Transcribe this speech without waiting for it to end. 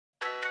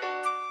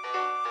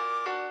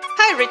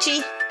Hi,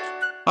 Richie.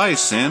 Hi,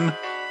 Sin.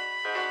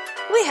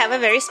 We have a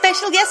very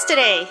special guest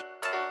today.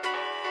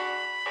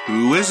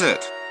 Who is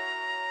it?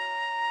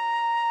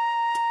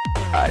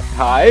 Hi.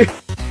 Hi.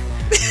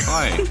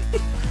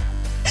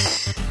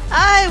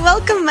 Hi,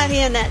 welcome,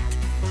 Marionette.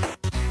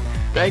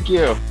 Thank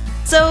you.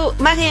 So,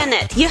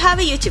 Marionette, you have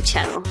a YouTube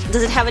channel.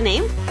 Does it have a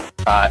name?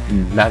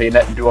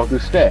 Marionette du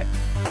Auguste,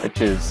 which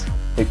is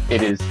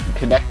it is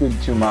connected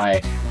to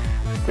my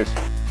just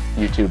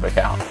YouTube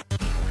account.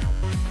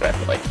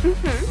 Definitely.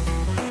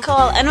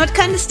 Cool. And what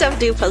kind of stuff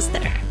do you post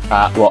there?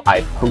 Well,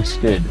 I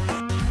posted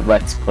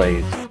Let's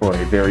Plays for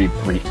a very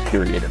brief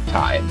period of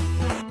time,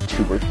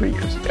 2 or 3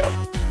 years ago.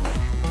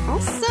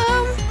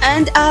 Awesome.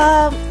 And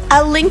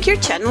I'll link your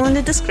channel in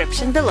the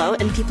description below,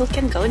 and people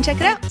can go and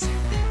check it out.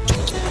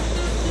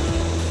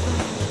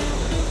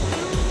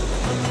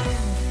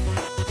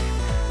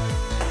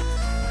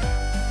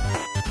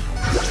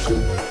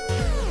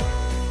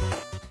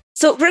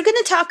 So we're going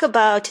to talk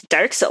about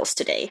Dark Souls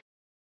today.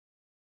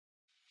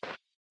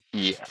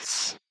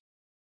 Yes.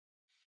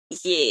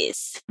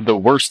 Yes. The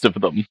worst of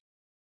them.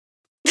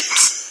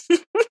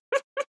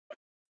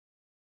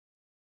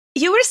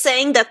 You were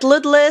saying that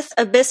Ludlith,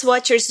 Abyss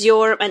Watchers,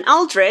 Yorm, and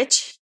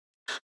Aldrich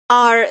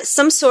are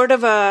some sort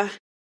of a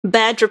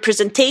bad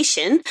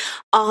representation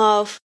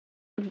of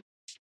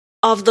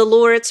the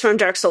lords from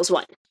Dark Souls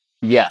 1.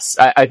 Yes,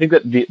 I think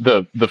that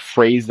the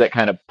phrase that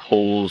kind of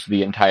pulls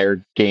the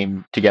entire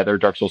game together,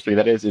 Dark Souls 3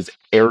 that is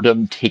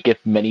heirdom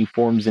taketh many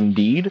forms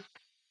indeed,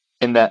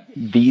 in that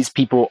these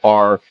people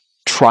are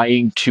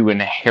trying to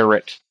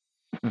inherit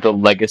the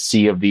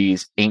legacy of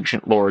these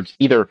ancient lords,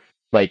 either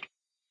like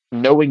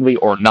knowingly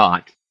or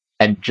not,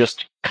 and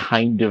just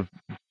kind of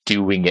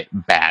doing it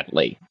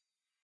badly.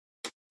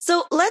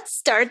 So let's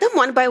start them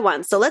one by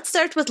one. So let's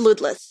start with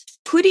Ludlith.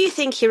 Who do you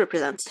think he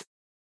represents?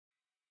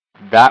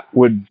 That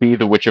would be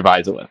the Witch of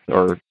Izalith,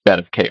 or Bed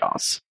of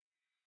Chaos.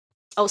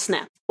 Oh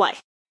snap. Why?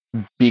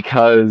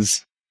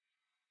 Because,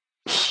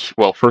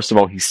 well, first of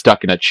all, he's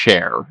stuck in a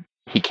chair.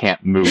 He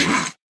can't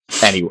move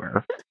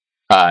anywhere.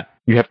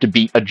 You have to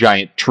beat a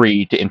giant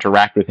tree to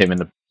interact with him in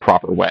the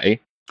proper way.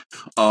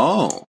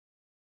 Oh.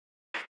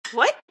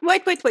 What?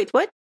 Wait,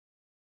 what?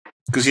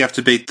 Because you have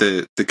to beat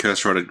the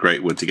curse-rotted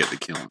Greatwood to get the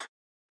kill.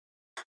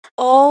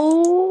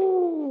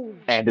 Oh.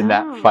 And in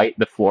that fight,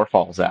 the floor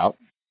falls out.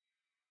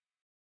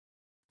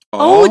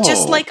 Oh,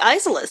 just like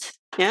Izalith.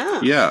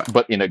 Yeah. Yeah.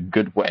 But in a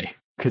good way,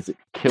 because it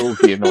kills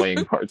the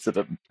annoying parts of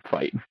the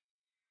fight.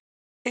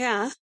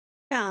 Yeah.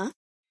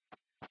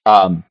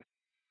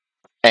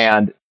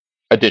 And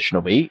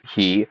additionally,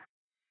 he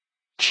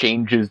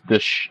changes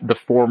the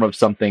form of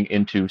something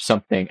into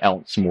something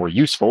else more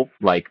useful,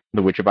 like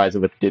the Witch of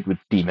Izalith did with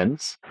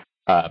demons.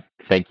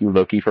 Thank you,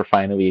 Loki, for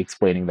finally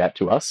explaining that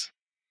to us.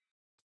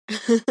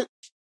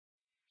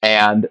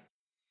 And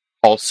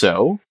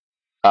also,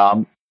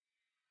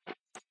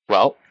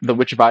 well, the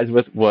Witch of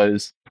Izalith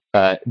was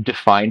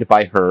defined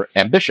by her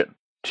ambition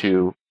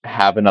to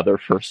have another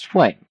first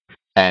flame.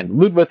 And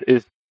Ludwith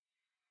is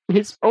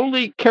his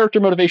only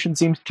character motivation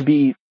seems to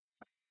be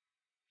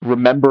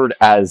remembered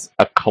as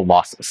a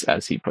colossus,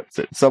 as he puts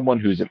it. Someone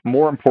who's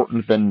more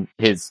important than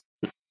his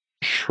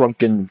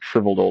shrunken,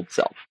 shriveled old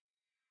self.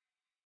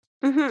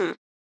 Mm-hmm.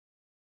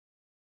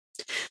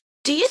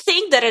 Do you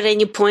think that at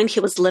any point he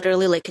was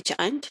literally like a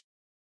giant?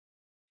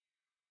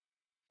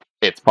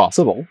 It's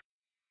possible.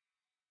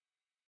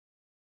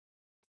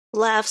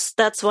 Laughs,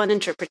 that's one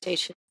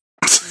interpretation.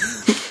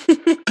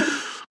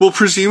 Well,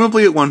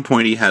 presumably at one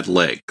point he had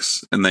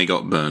legs, and they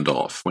got burned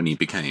off when he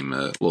became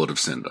a Lord of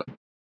Cinder.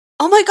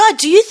 Oh my god,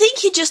 do you think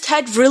he just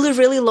had really,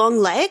 really long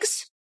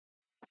legs?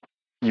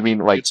 You mean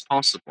like It's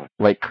possible.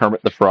 like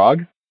Kermit the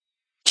Frog?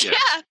 Yeah.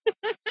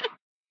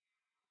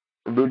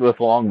 Ludwith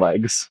long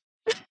legs.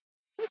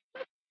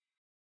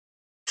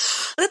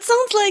 That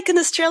sounds like an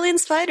Australian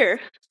spider.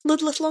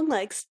 Ludlith long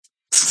legs.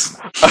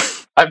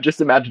 I'm just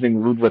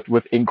imagining Ludwith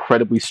with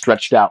incredibly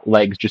stretched out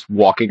legs just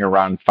walking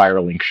around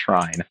Firelink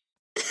Shrine.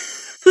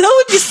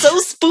 That would be so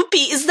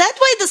spoopy. Is that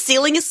why the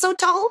ceiling is so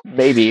tall?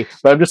 Maybe,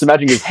 but I'm just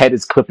imagining his head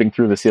is clipping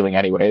through the ceiling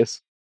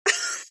anyways.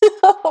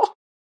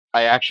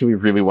 I actually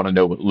really want to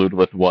know what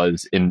Ludwith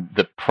was in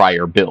the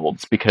prior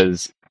builds,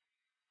 because,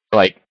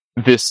 like,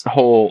 this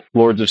whole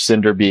Lords of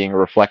Cinder being a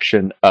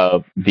reflection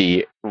of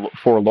the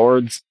Four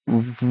Lords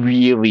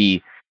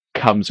really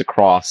comes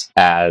across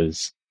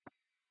as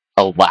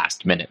a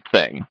last-minute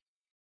thing.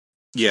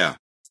 Yeah.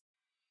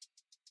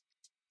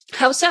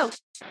 How so?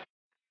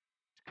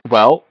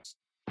 Well,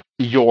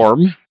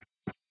 Yorm,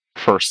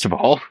 first of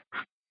all.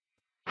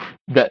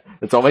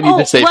 That's all I need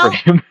to say for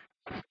him.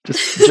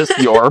 Just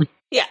Yorm.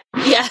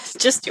 Yeah,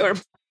 just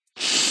Yorm.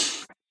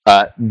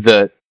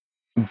 The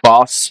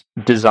boss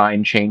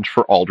design change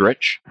for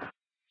Aldrich,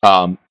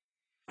 from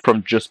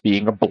just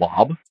being a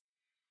blob,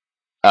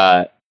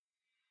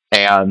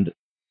 and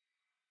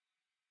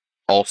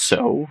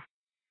also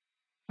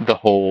the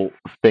whole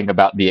thing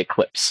about the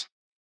eclipse.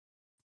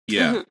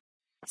 Yeah. Mm-hmm.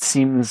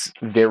 Seems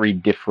very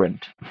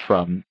different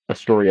from a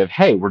story of,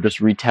 hey, we're just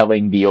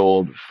retelling the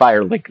old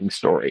fire linking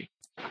story.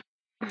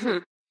 Mm-hmm.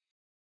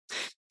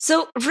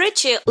 So,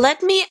 Richie,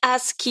 let me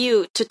ask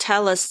you to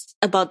tell us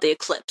about the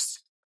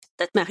eclipse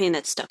that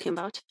Marionette's talking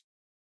about.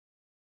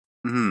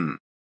 The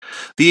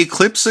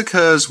eclipse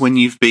occurs when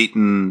you've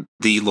beaten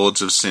the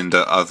Lords of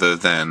Cinder other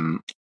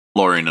than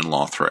Lorien and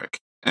Lothric.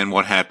 And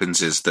what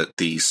happens is that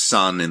the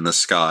sun in the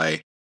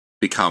sky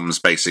becomes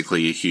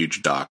basically a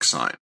huge dark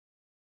sign.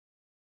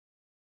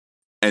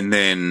 And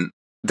then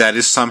that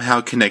is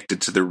somehow connected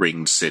to the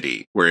Ringed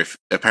City, where if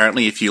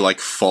you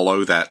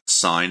follow that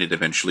sign, it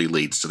eventually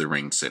leads to the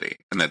Ringed City.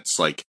 And that's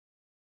like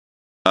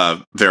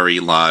a very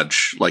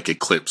large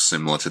eclipse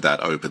similar to that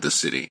over the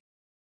city.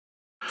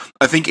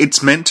 I think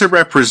it's meant to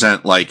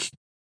represent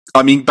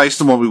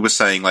based on what we were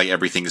saying,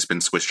 everything has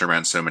been switched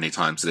around so many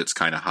times that it's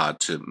kind of hard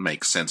to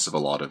make sense of a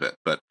lot of it.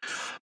 But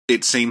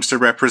it seems to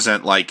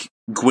represent,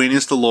 Gwyn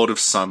is the Lord of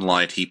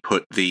Sunlight. He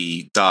put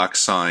the dark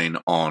sign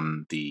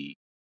on the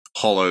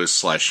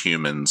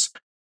Hollows/humans.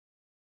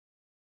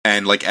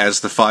 And, as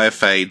the fire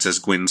fades, as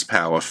Gwyn's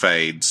power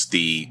fades,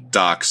 the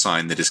dark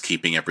sign that is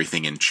keeping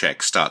everything in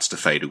check starts to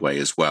fade away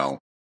as well.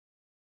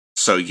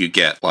 So you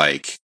get,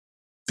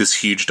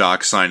 this huge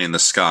dark sign in the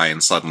sky,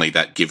 and suddenly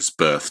that gives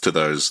birth to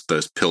those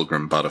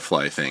pilgrim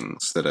butterfly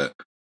things that are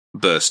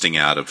bursting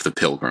out of the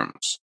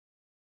pilgrims.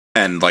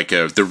 And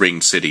the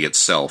Ringed City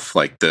itself,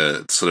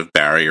 the sort of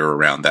barrier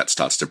around that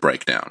starts to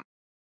break down.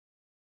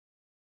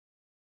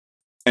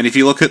 And if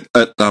you look at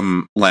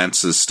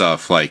Lance's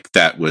stuff,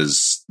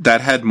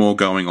 that had more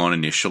going on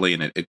initially,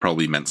 and it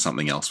probably meant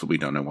something else, but we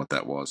don't know what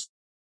that was.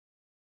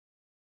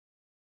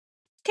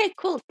 Okay,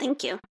 cool,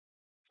 thank you.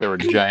 There were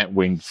giant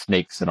winged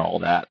snakes and all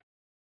that.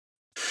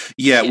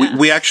 Yeah.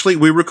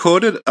 We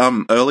recorded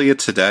earlier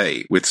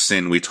today with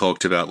Sin. We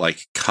talked about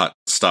cut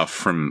stuff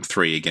from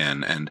 3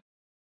 again, and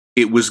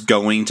it was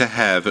going to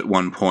have at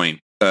one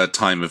point a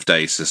time of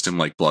day system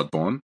like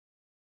Bloodborne,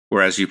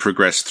 where as you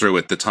progress through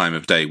it, the time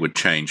of day would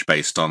change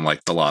based on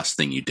the last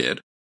thing you did.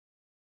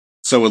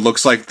 So it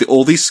looks like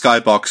all these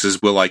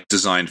skyboxes were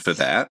designed for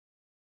that.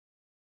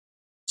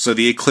 So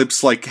the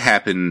eclipse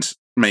happened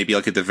maybe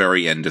at the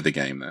very end of the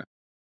game there.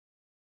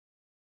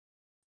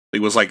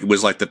 It was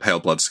the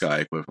Pale Blood Sky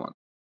equivalent.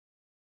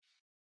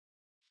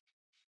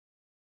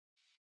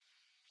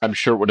 I'm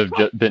sure it would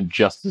have been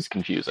just as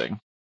confusing.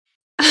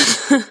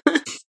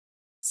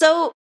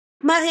 So,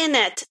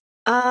 Marionette,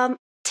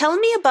 tell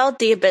me about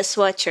the Abyss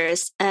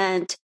Watchers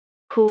and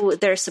who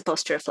they're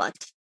supposed to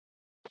reflect.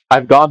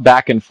 I've gone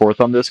back and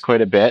forth on this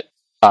quite a bit.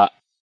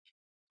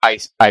 I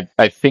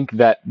think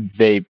that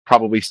they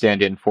probably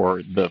stand in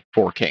for the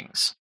Four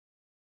Kings,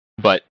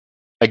 but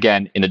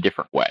again, in a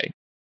different way.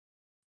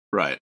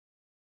 Right.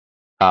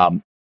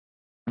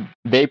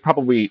 They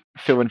probably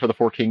fill in for the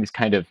Four Kings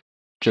kind of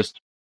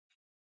just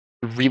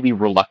really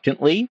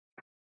reluctantly,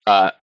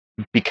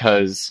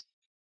 because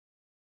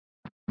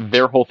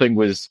their whole thing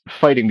was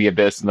fighting the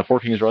Abyss, and the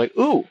Four Kings were like,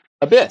 ooh,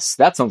 Abyss,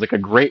 that sounds like a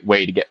great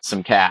way to get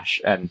some cash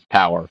and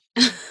power.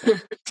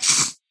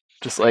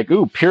 Just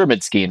ooh,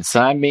 pyramid scheme,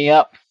 sign me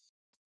up.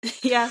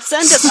 Yeah,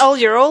 send us all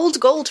your old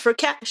gold for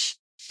cash.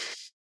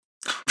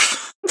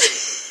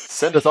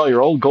 Send us all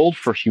your old gold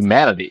for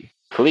humanity,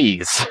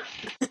 please.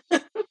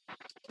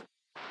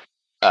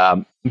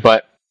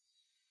 But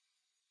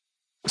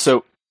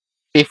so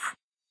if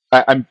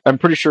I'm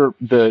pretty sure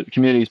the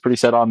community is pretty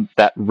set on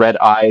that red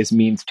eyes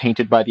means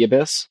tainted by the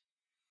Abyss.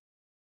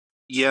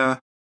 Yeah.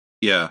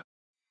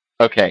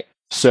 Okay,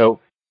 so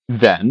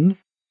then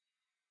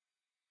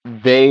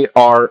they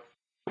are,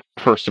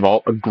 first of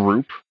all, a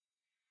group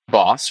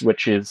boss,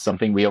 which is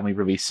something we only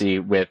really see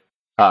with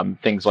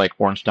things like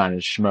Ornstein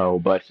and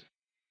Schmo, but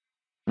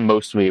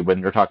mostly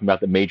when they're talking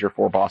about the major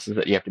 4 bosses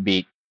that you have to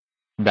beat,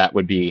 that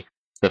would be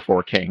the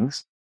Four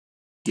Kings.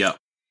 Yeah.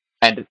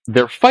 And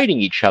they're fighting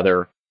each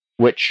other,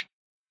 which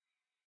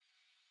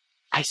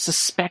I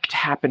suspect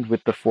happened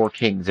with the Four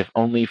Kings, if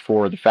only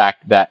for the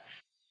fact that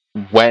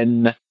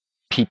when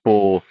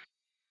people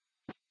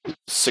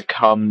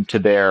succumb to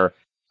their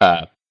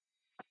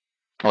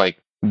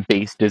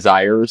base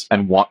desires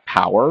and want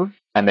power,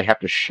 and they have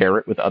to share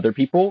it with other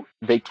people,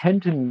 they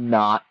tend to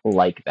not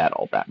like that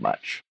all that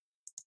much.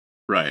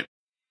 Right.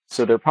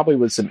 So there probably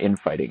was some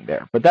infighting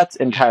there, but that's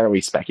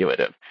entirely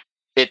speculative.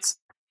 It's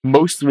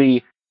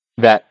mostly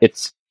that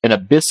it's an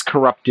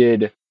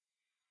Abyss-corrupted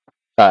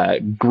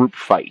group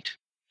fight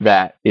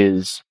that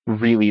is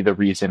really the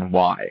reason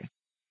why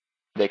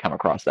they come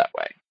across that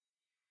way,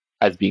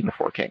 as being the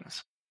Four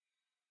Kings.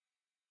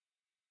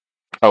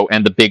 Oh,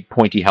 and the big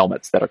pointy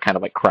helmets that are kind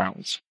of like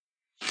crowns.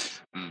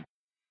 Do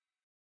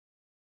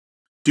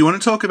you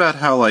want to talk about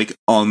how,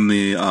 on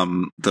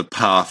the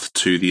path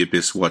to the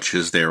Abyss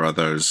Watchers, there are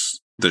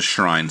the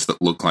shrines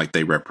that look like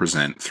they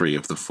represent 3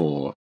 of the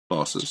 4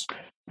 bosses?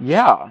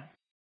 Yeah.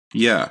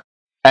 Yeah.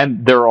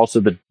 And there are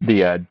also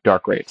the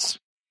Dark Wraiths.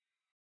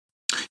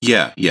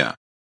 Yeah.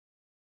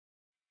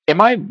 Am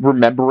I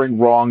remembering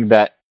wrong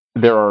that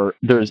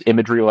there's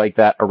imagery like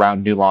that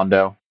around New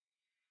Londo?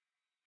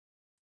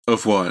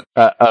 Of what?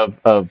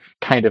 Of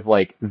kind of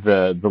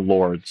the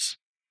lords.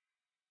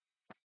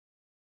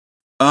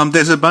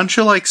 There's a bunch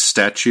of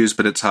statues,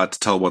 but it's hard to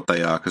tell what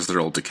they are because they're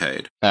all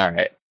decayed. All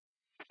right.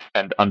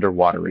 and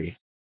underwatery.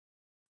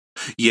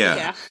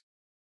 Yeah.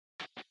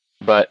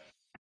 But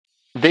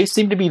they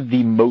seem to be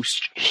the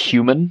most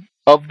human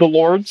of the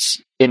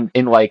lords in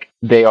like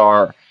they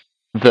are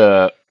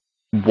the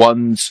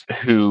ones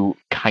who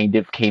kind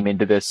of came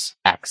into this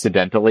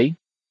accidentally.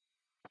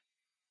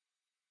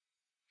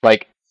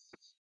 Like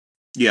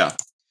Yeah.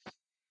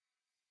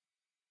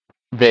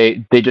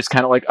 they just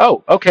kind of like,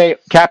 oh, okay,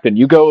 Captain,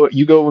 you go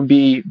and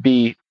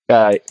be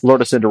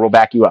Lord of Cinder will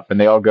back you up, and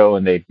they all go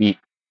and they beat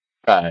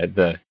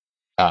the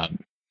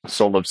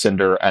Soul of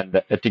Cinder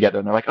and together,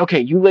 and they're like, okay,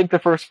 you link the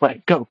first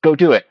flag, go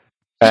do it,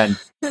 and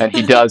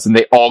he does, and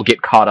they all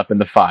get caught up in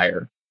the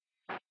fire.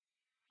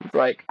 It's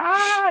like,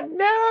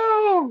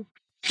 no.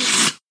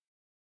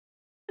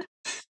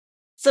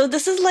 So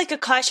this is like a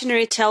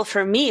cautionary tale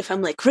for me. If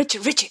I'm like,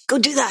 Richard, go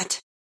do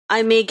that,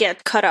 I may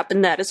get caught up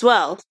in that as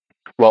well.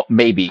 Well,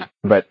 maybe,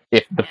 but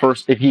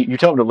if you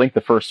tell him to link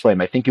the first flame,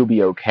 I think you'll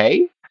be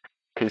okay,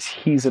 because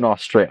he's in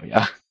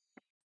Australia.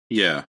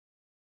 Yeah.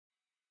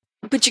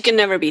 But you can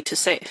never be too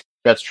safe.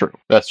 That's true.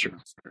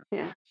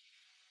 Yeah.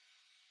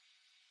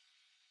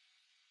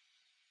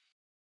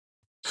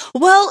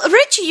 Well,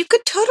 Richie, you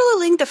could totally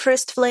link the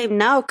first flame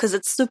now because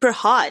it's super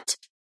hot.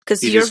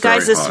 Because your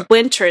guys'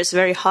 winter is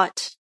very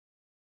hot.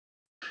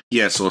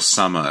 Yes, or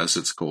summer, as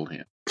it's called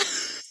here.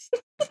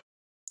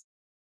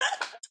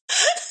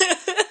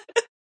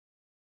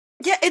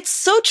 Yeah, it's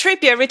so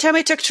trippy. Every time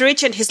I talk to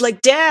Richie, and he's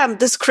like, damn,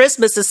 this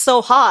Christmas is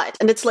so hot.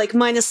 And it's like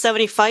minus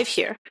 75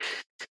 here.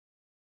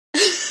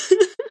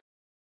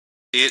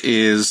 It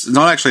is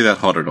not actually that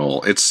hot at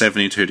all. It's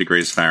 72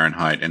 degrees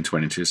Fahrenheit and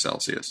 22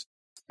 Celsius.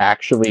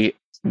 Actually,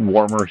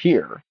 warmer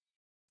here.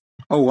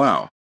 Oh,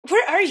 wow.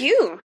 Where are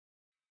you?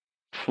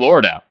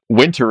 Florida.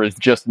 Winter is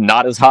just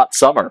not as hot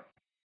summer.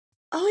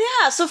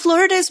 Oh, yeah. So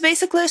Florida is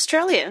basically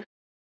Australia.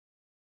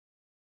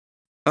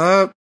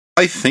 I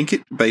think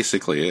it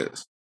basically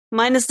is.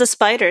 Minus the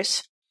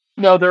spiders.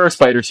 No, there are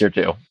spiders here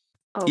too.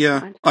 Oh, yeah,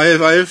 God.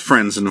 I have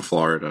friends in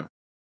Florida.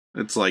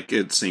 It's like,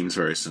 it seems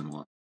very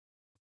similar.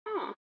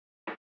 Oh.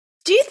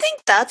 Do you think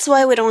that's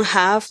why we don't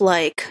have,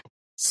 like,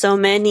 so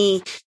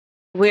many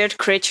weird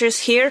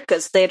creatures here?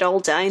 Because they'd all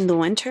die in the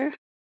winter?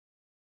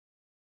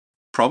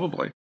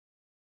 Probably.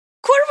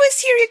 Corvo's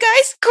here, you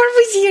guys!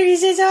 Corvo's here, he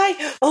says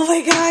hi! Oh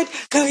my god!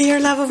 Come here,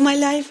 love of my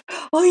life!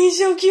 Oh, he's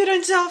so cute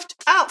and soft!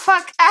 Oh,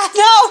 fuck! Ah,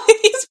 no!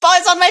 His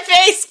paw's on my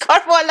face!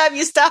 Corvo, I love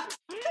you, stop!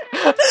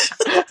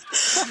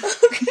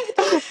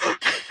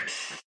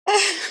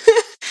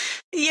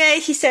 Yay,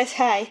 he says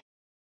hi.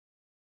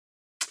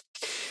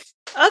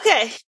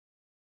 Okay.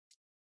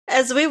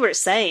 As we were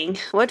saying,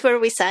 what were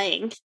we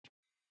saying?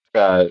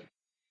 The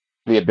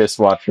Abyss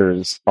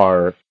Watchers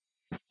are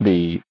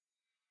the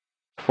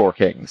Four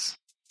Kings.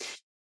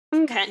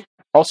 Okay.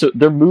 Also,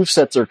 their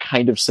movesets are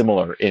kind of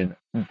similar in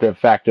the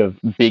fact of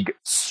big,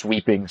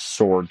 sweeping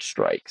sword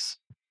strikes.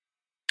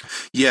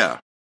 Yeah.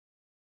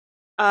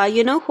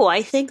 You know who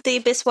I think the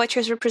Abyss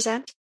Watchers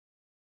represent?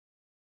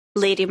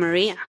 Lady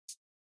Maria.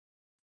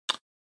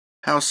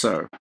 How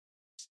so?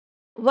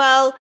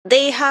 Well,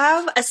 they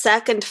have a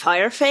second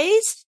fire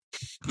phase.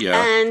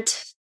 Yeah. And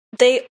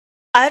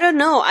I don't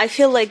know, I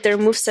feel like their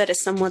moveset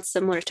is somewhat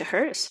similar to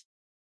hers.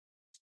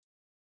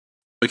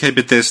 Okay,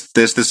 but there's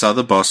this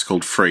other boss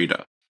called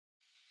Frida.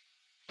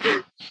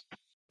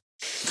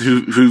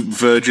 who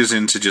verges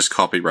into just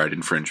copyright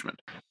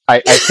infringement.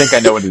 I think I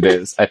know what it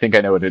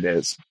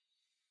is.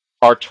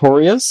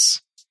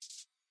 Artorias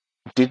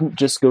didn't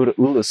just go to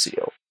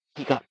Ulasil.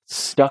 He got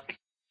stuck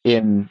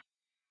in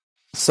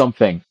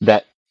something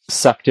that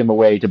sucked him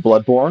away to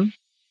Bloodborne,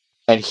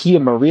 and he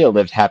and Maria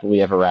lived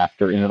happily ever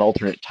after in an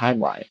alternate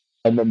timeline.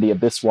 And then the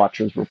Abyss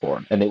Watchers were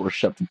born, and they were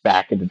shoved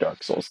back into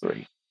Dark Souls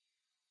 3.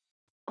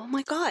 Oh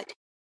my god.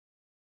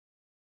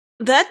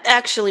 That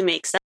actually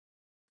makes sense.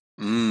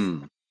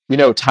 Mm. You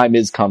know, time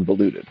is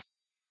convoluted.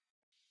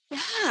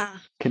 Yeah.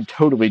 Can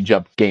totally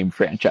jump game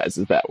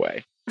franchises that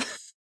way.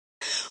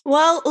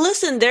 Well,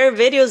 listen, there are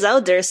videos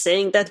out there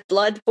saying that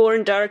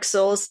Bloodborne, Dark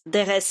Souls,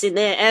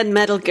 Déraciné, and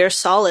Metal Gear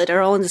Solid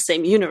are all in the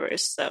same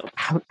universe, so...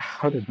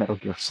 How did Metal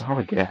Gear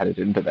Solid get added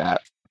into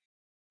that?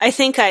 I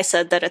think I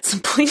said that at some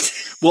point.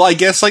 Well, I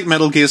guess, like,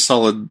 Metal Gear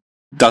Solid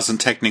doesn't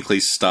technically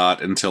start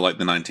until, like,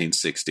 the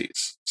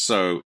 1960s.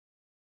 So,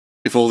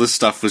 if all this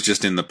stuff was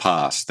just in the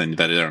past, then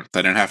they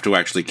don't have to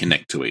actually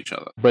connect to each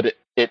other. But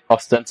it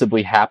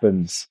ostensibly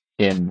happens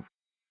in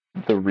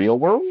the real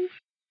world?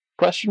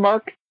 Question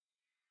mark?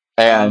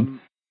 And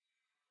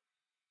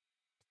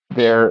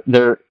I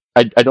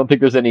don't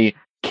think there's any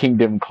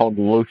kingdom called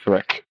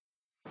Lothric.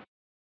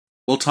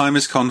 Well, time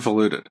is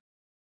convoluted.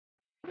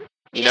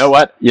 You know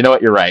what?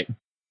 You're right.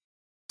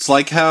 It's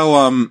like how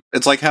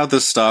the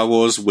Star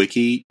Wars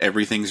wiki,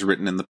 everything's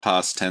written in the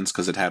past tense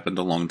because it happened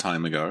a long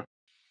time ago.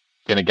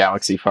 In a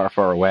galaxy far,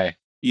 far away.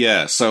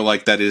 Yeah, so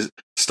like that is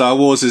Star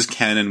Wars is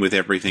canon with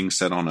everything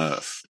set on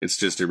Earth. It's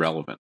just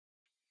irrelevant.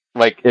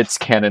 Like it's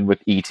canon with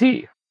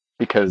E.T.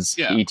 because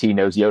E.T.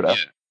 knows Yoda.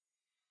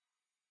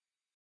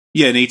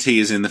 Yeah, and E.T.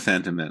 is in the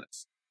Phantom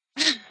Menace.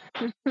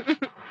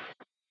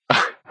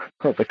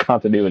 The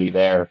continuity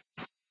there.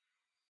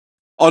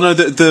 Oh no,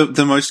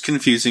 the most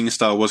confusing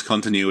Star Wars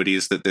continuity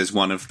is that there's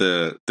one of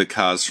the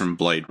cars from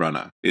Blade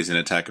Runner is in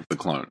Attack of the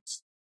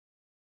Clones,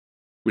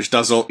 which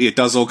does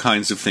all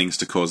kinds of things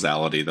to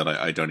causality that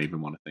I don't even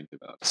want to think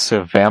about.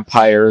 So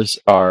vampires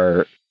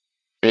are,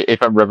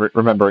 if I'm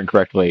remembering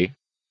correctly,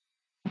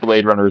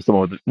 Blade Runner is the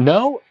one with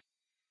no,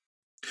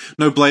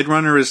 Blade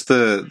Runner is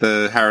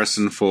the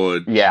Harrison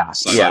Ford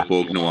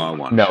cyborg noir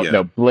one.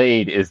 No,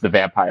 Blade is the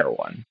vampire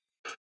one.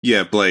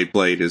 Yeah,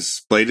 Blade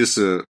is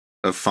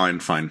a fine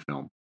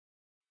film.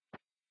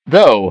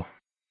 Though,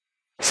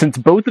 since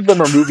both of them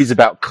are movies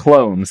about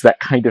clones, that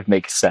kind of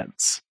makes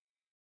sense.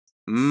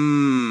 It's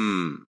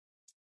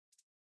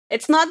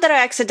not that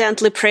I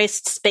accidentally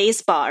pressed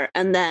spacebar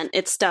and then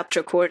it stopped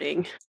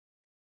recording.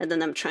 And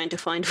then I'm trying to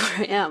find where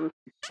I am.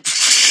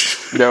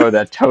 No,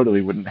 that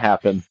totally wouldn't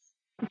happen.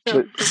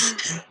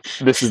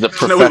 This is a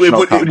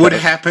professional it would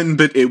happen,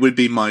 but it would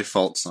be my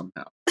fault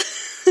somehow.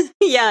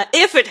 Yeah,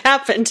 if it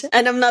happened,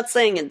 and I'm not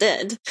saying it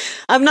did.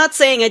 I'm not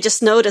saying I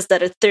just noticed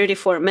that at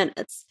 34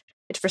 minutes,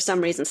 it for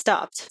some reason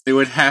stopped. It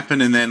would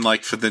happen, and then,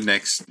 like, for the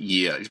next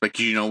year, like,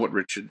 you know what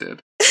Richard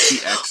did? He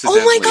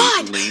accidentally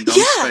leaned on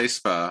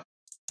spacebar.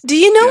 Do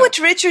you know what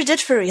Richard did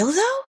for real,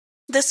 though?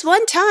 This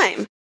one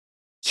time.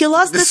 He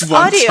lost this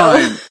audio.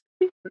 Time.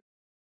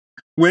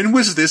 When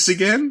was this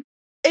again?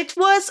 It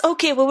was,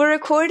 we were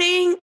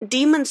recording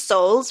Demon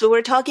Souls, we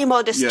were talking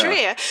about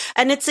Astrea,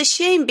 and it's a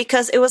shame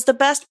because it was the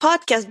best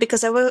podcast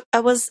because I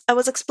was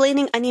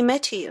explaining anime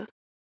to you.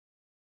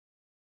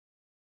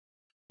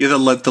 Yeah,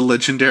 the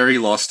legendary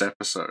lost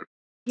episode.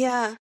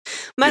 Yeah.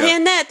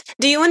 Marionette,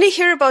 do you want to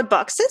hear about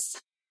boxes?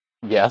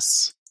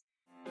 Yes.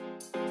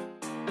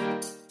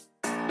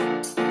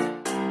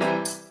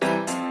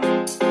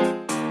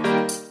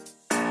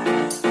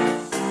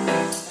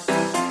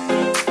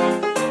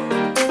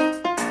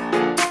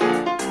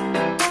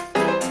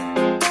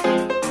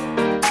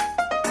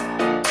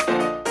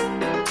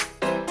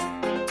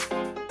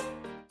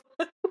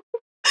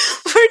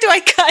 Where do I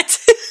cut?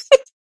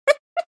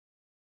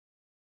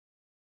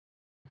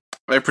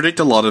 I predict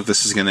a lot of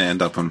this is going to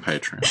end up on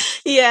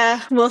Patreon.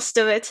 Yeah, most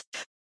of it.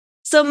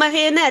 So,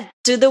 Marionette,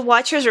 do the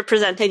Watchers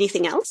represent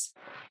anything else?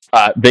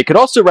 They could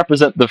also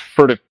represent the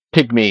furtive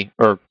pygmy,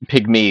 or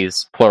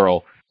pygmies,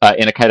 plural,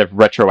 in a kind of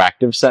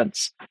retroactive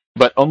sense,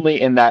 but only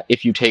in that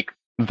if you take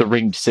the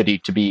Ringed City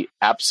to be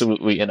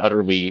absolutely and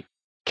utterly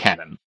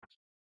canon.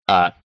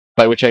 By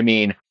which I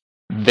mean,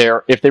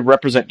 if they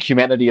represent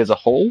humanity as a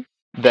whole,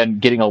 then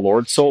getting a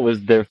Lord Soul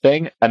is their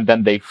thing, and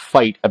then they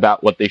fight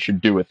about what they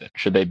should do with it.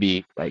 Should they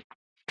be, like,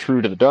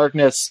 true to the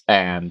darkness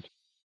and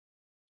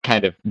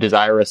kind of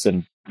desirous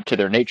and to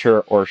their nature,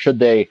 or should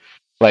they,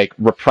 like,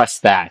 repress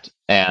that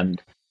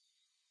and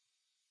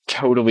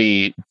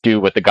totally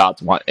do what the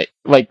gods want?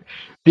 Like,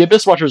 the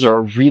Abyss Watchers are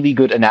a really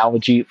good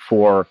analogy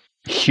for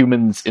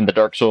humans in the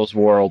Dark Souls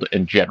world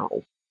in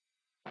general.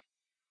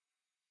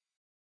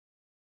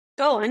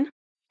 Go on.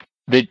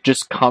 They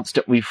just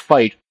constantly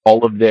fight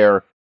all of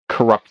their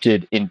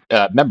corrupted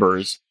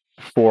members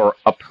for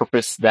a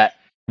purpose that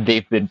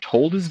they've been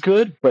told is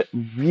good, but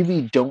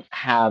really don't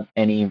have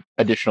any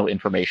additional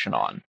information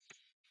on.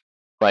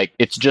 Like,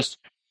 it's just,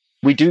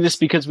 we do this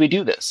because we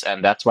do this,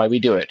 and that's why we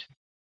do it.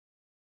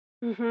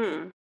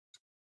 Mm-hmm.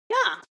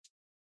 Yeah.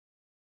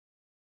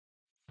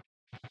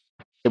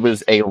 It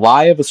was a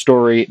lie of a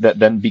story that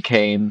then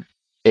became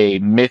a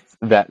myth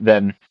that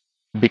then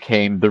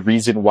became the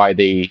reason why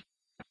they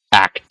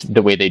act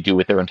the way they do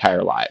with their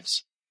entire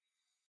lives.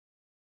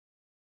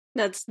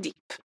 That's deep.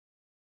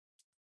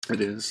 It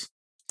is.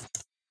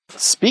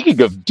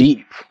 Speaking of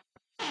deep.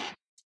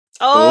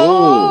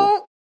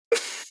 Oh!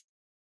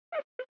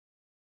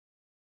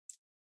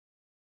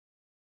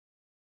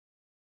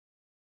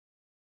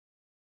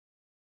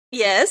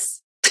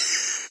 Yes.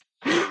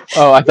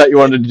 Oh, I thought you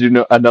wanted to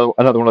do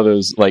another one of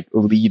those, like,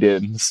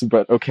 lead-ins,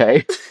 but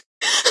okay.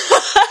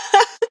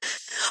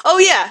 Oh,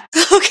 yeah.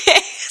 Okay.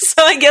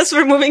 So I guess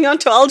we're moving on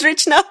to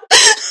Aldrich now?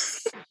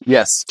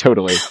 Yes,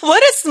 totally.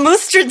 What a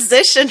smooth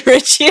transition,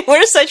 Richie.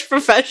 We're such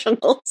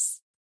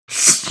professionals.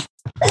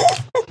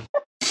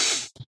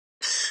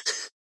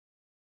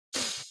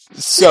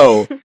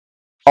 So,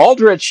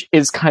 Aldrich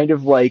is kind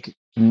of like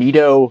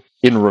Nito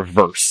in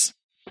reverse,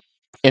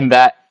 in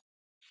that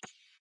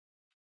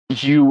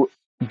you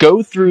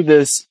go through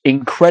this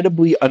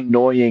incredibly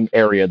annoying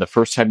area the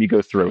first time you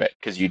go through it,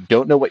 because you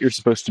don't know what you're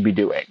supposed to be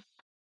doing,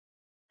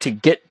 to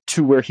get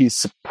to where he's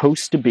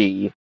supposed to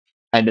be,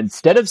 and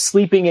instead of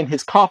sleeping in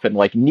his coffin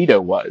like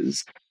Nito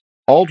was,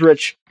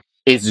 Aldrich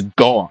is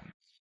gone,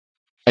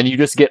 and you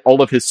just get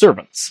all of his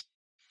servants.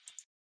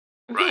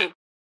 Right.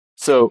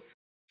 So,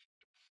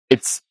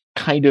 it's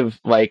kind of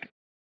like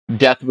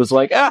Death was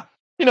like,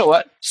 you know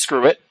what?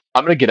 Screw it.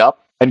 I'm going to get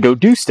up and go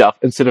do stuff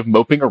instead of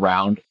moping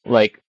around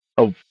like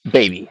a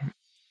baby.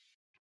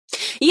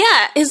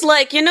 Yeah, he's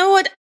like, you know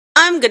what?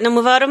 I'm going to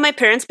move out of my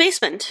parents'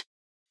 basement.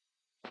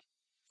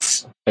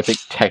 I think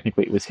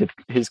technically it was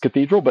his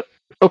cathedral, but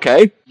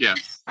okay. Yeah.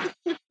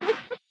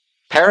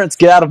 Parents,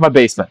 get out of my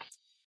basement.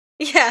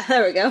 Yeah,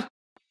 there we go.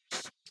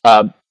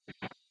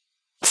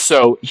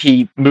 So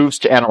he moves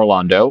to Anne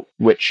Orlando,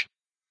 which,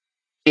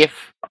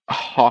 if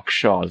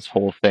Hawkshaw's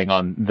whole thing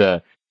on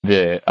the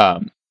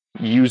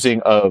using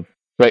of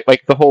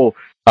like the whole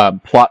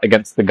plot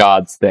against the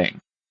gods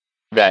thing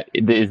that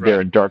is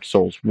there in Dark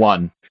Souls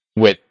 1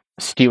 with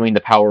stealing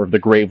the power of the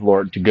Grave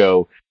Lord to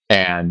go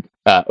and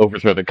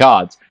overthrow the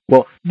gods.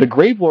 Well, the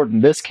Grave Lord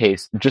in this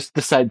case just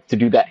decides to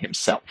do that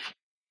himself.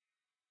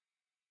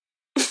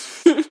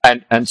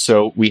 and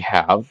so we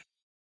have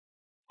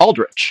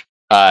Aldrich,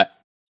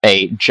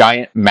 a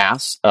giant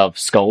mass of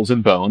skulls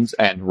and bones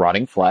and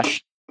rotting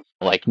flesh,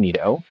 like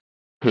Nito,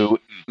 who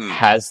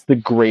has the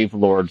Grave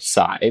Lord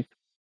sword,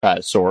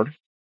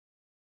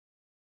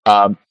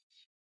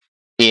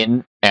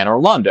 in Anne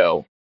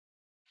Orlando,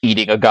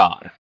 eating a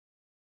god.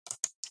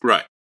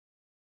 Right.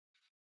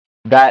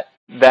 That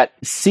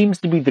seems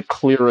to be the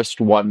clearest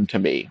one to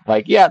me.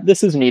 Like, yeah,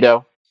 this is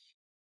Nito.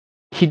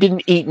 He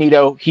didn't eat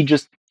Nito. He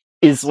just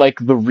is like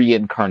the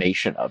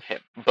reincarnation of him,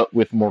 but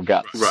with more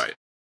guts. Right.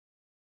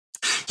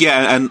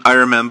 Yeah, and I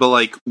remember,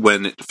 like,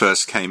 when it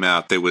first came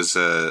out, there was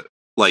a,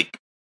 like,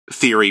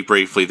 theory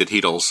briefly that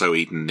he'd also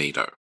eaten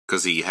Nito,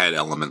 because he had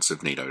elements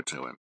of Nito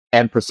to him.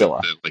 And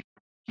Priscilla.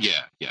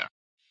 Yeah.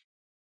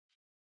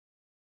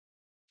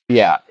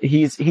 Yeah,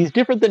 he's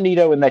different than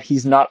Nito in that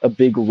he's not a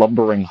big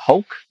lumbering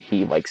Hulk.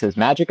 He likes his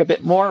magic a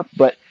bit more,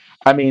 but,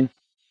 I mean,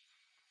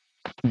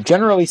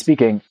 generally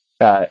speaking,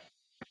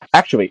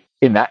 actually,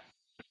 in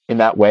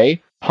that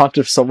way,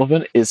 Pontiff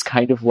Sullivan is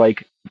kind of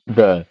like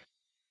the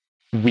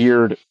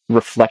weird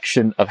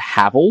reflection of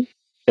Havel,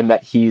 in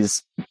that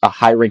he's a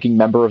high-ranking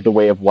member of the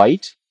Way of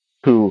White,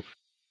 who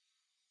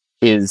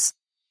is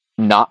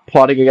not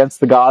plotting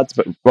against the gods,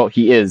 but, well,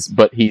 he is,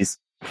 but he's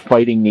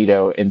fighting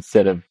Nito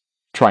instead of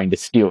trying to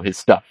steal his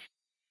stuff,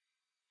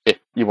 if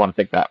you want to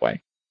think that way.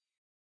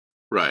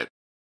 Right.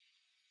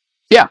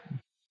 Yeah,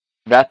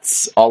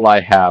 that's all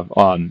I have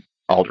on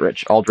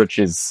Aldrich. Aldrich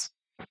is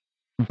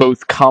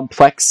both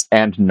complex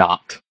and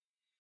not.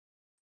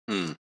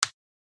 Mm-hmm.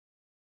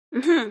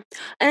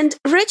 And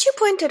Richie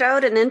pointed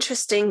out an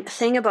interesting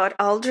thing about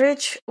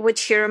Aldrich,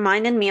 which he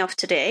reminded me of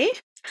today.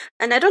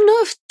 And I don't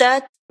know if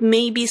that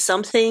may be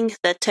something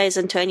that ties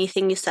into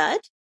anything you said.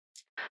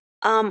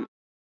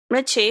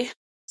 Richie,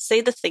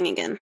 say the thing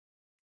again.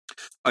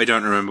 I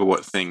don't remember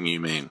what thing you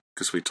mean,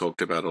 because we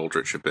talked about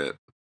Aldrich a bit.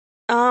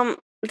 The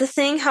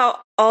thing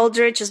how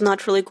Aldrich is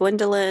not really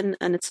Gwendolyn,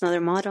 and it's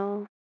another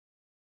model.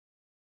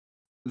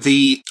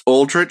 The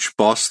Aldrich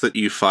boss that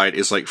you fight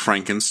is like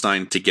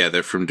Frankenstein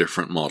together from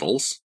different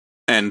models.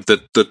 And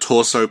the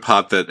torso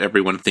part that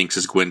everyone thinks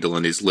is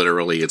Gwendolyn is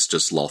literally, it's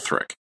just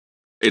Lothric.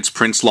 It's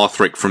Prince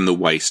Lothric from the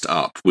waist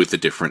up with a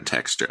different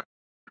texture.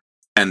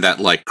 And that,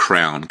 like,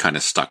 crown kind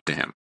of stuck to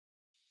him.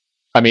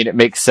 I mean, it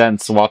makes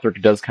sense.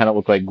 Lothric does kind of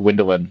look like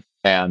Gwendolyn,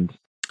 and...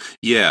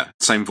 Yeah,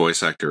 same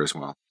voice actor as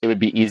well. It would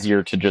be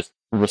easier to just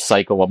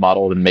recycle a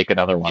model and make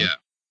another one.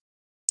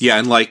 Yeah,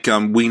 and like,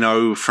 we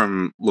know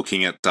from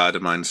looking at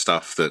Dardamine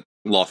stuff that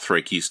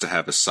Lothric used to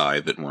have a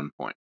scythe at one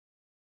point.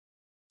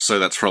 So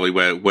that's probably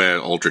where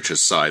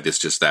Aldrich's scythe is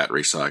just that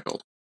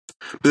recycled.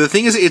 But the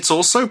thing is, it's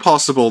also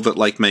possible that,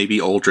 like,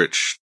 maybe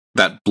Aldrich,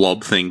 that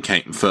blob thing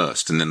came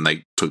first, and then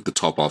they took the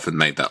top off and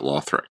made that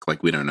Lothric.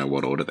 Like, we don't know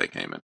what order they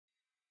came in.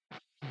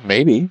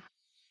 Maybe.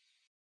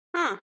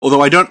 Huh.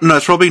 Although I don't know,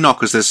 it's probably not,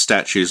 because there's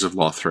statues of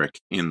Lothric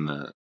in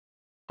the...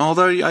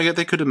 Although, I guess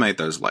they could have made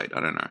those late, I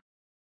don't know.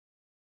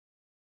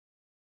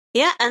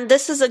 Yeah, and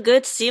this is a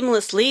good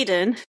seamless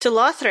lead-in to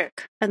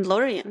Lothric and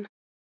Lorien.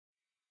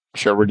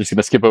 Sure, we're just going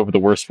to skip over the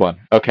worst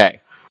one.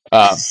 Okay.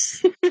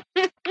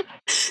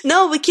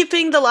 No, we're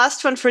keeping the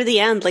last one for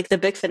the end, like the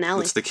big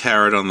finale. It's the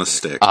carrot on the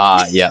stick.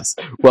 Yes.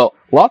 Well,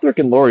 Lothric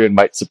and Lorien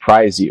might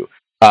surprise you.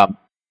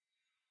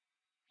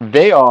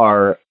 They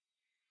are,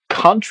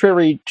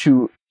 contrary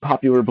to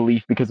popular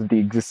belief because of the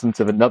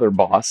existence of another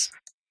boss,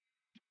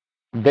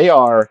 they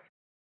are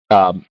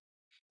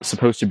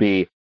supposed to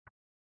be...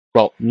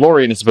 Well,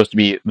 Lorien is supposed to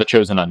be the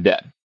chosen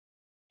undead.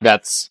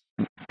 That's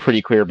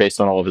pretty clear based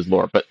on all of his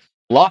lore. But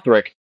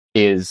Lothric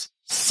is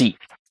Seath.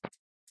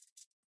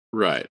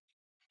 Right.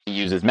 He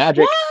uses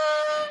magic.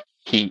 What?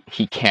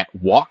 He can't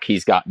walk.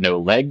 He's got no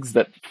legs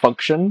that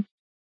function.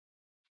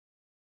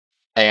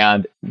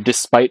 And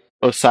despite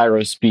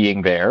Osiris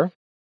being there,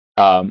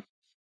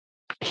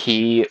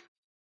 he's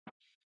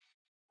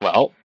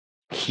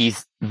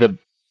the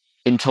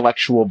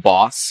intellectual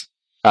boss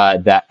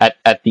that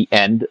at the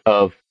end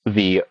of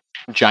the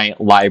giant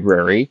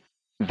library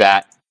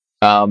that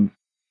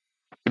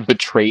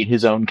betrayed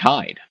his own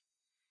kind.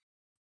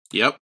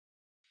 Yep.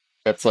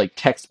 That's like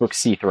textbook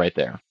Seath right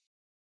there.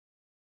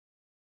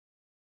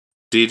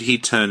 Did he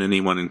turn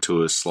anyone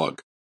into a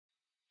slug?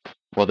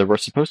 Well, there were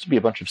supposed to be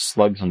a bunch of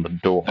slugs on the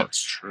door.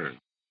 That's true.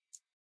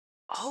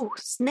 Oh,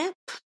 snap.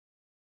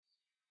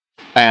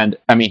 And,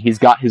 I mean, he's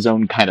got his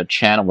own kind of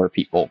channeler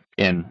people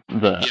in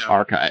the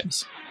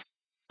archives.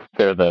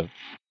 They're the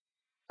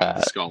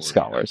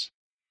scholars.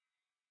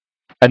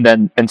 And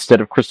then,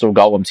 instead of crystal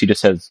golems, he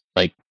just has,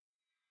 like,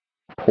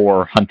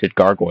 poor hunted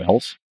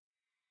gargoyles.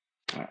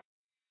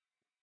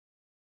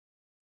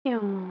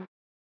 Yeah.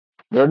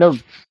 There are no,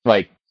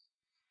 like,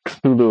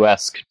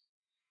 Cthulhu-esque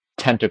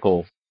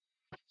tentacle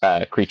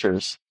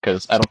creatures,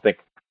 because I don't think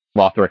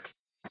Lothric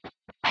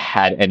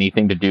had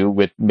anything to do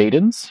with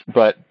maidens,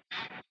 but,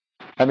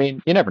 I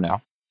mean, you never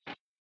know.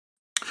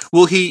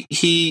 Well,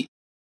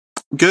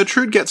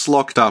 Gertrude gets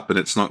locked up, and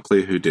it's not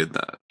clear who did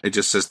that. It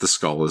just says the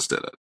scholars did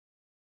it.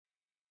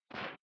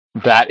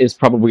 That is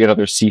probably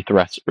another Seath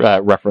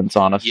reference,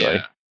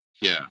 honestly.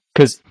 Yeah.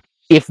 Because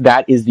if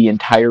that is the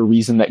entire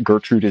reason that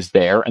Gertrude is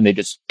there, and they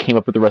just came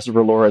up with the rest of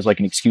her lore as like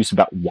an excuse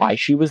about why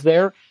she was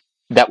there,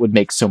 that would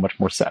make so much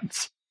more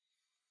sense.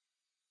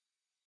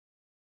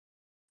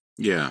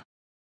 Yeah.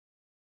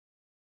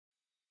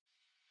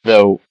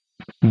 Though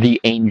the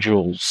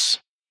angels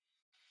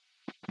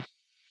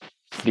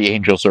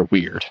are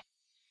weird.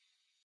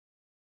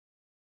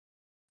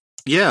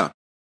 Yeah.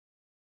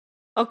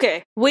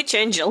 Okay, which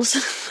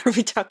angels are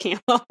we talking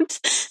about?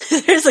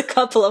 There's a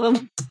couple of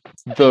them.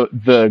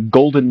 The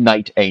Golden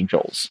Knight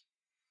angels.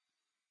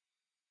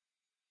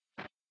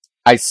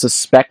 I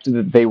suspect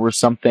that they were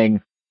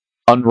something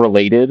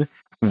unrelated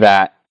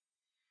that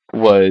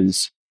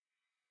was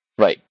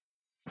like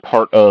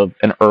part of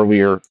an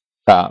earlier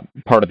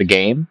part of the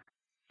game.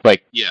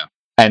 Like, yeah.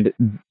 And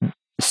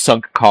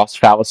sunk cost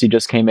fallacy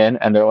just came in,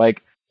 and they're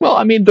like, well,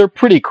 I mean, they're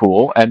pretty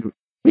cool, and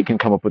we can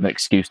come up with an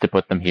excuse to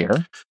put them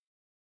here.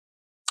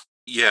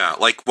 Yeah,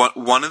 like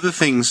one of the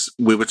things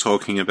we were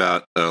talking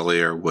about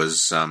earlier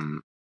was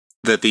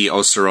that the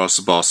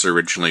Oseros boss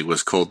originally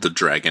was called the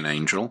Dragon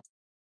Angel.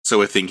 So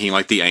we're thinking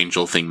like the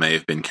angel thing may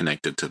have been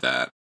connected to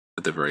that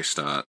at the very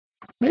start.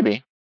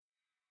 Maybe.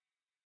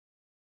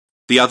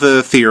 The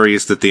other theory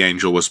is that the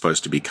angel was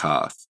supposed to be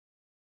Karth,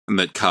 and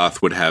that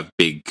Karth would have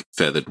big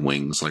feathered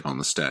wings like on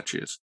the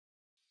statues.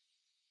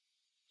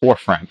 Or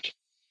Frank.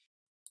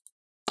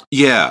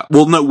 Yeah,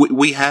 well, no,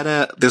 we had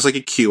there's like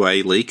a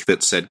QA leak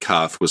that said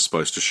Karth was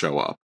supposed to show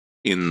up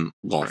in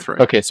Lothric.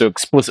 Okay, so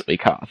explicitly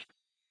Karth.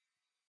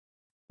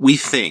 We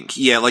think,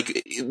 yeah,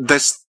 like,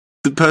 that's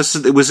the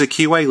person, it was a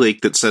QA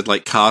leak that said,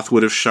 like, Karth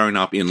would have shown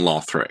up in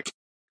Lothric,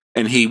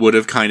 and he would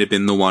have kind of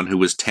been the one who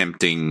was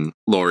tempting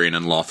Lorien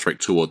and Lothric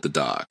toward the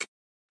dark.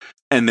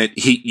 And that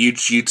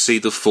you'd see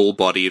the full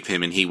body of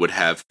him, and he would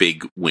have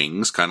big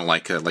wings, kind of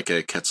like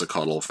a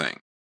Quetzalcoatl thing,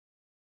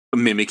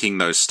 mimicking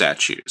those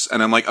statues.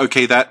 And I'm like,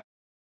 okay,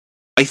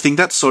 I think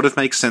that sort of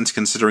makes sense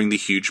considering the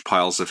huge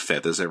piles of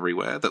feathers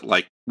everywhere, that,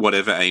 like,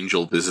 whatever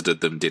angel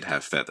visited them did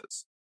have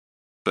feathers.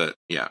 But,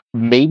 yeah.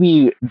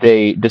 Maybe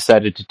they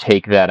decided to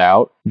take that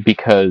out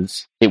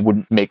because it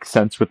wouldn't make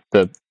sense with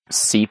the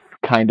Seath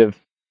kind of...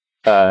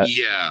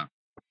 yeah.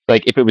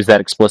 Like, if it was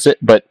that explicit,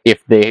 but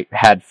if they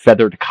had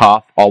feathered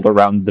Koth all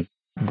around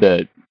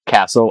the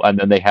castle, and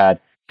then they had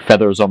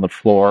feathers on the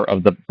floor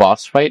of the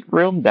boss fight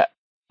room, that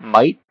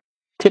might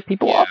tip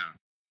people off.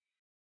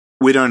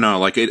 We don't know,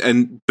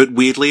 but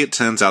weirdly it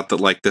turns out that,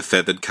 like, the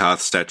feathered Karth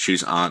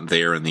statues aren't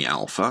there in the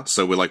alpha,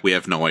 so we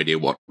have no idea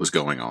what was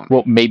going on.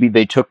 Well, maybe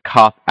they took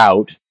Koth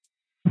out,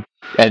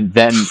 and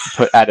then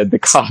added the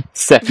Koth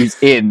statues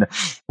in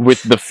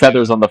with the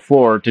feathers on the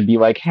floor to be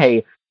like,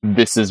 hey,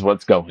 this is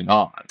what's going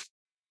on.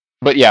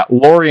 But yeah,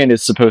 Lorien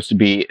is supposed to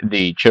be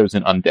the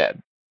chosen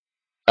undead.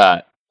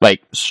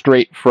 Like,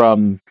 straight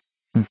from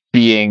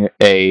being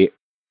a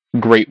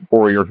great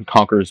warrior who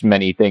conquers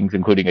many things,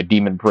 including a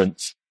demon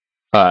prince,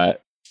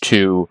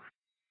 to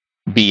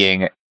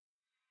being,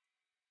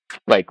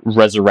 like,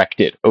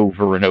 resurrected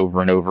over and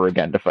over and over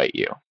again to fight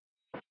you.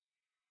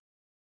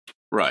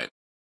 Right.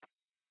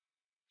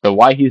 So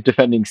why he's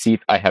defending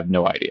Seath, I have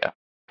no idea.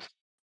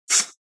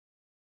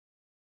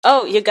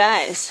 Oh, you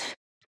guys.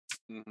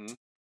 Mm-hmm.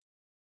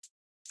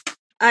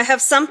 I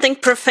have something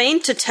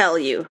profane to tell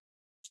you.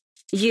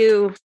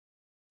 You...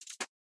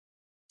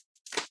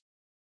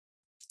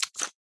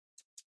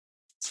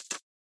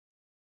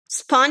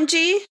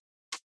 Spongy?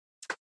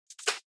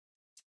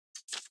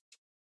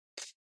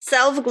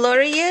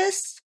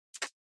 Self-glorious?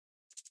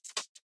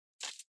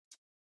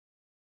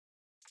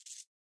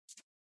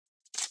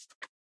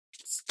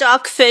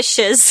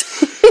 Stockfishes.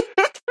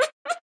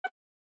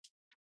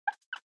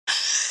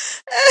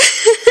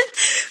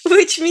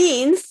 Which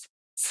means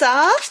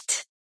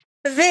soft,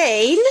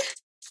 vain,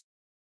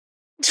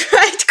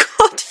 dried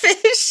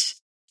codfish.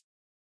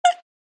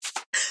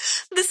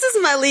 This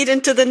is my lead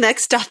into the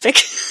next topic.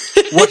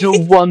 What a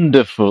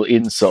wonderful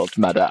insult,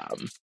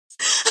 madame.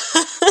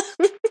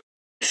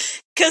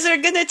 Because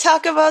we're going to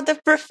talk about the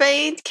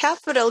profane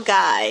capital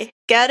guy.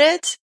 Get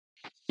it?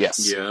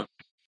 Yes. Yeah.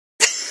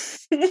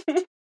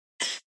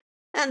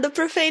 And the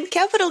profane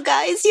capital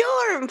guy is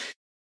Yorm.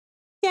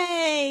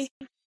 Yay.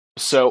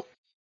 So,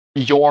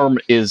 Yorm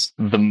is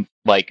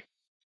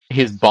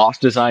his boss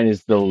design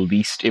is the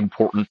least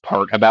important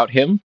part about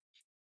him.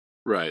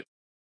 Right.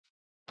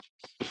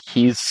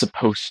 He's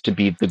supposed to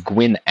be the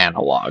Gwyn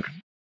analog.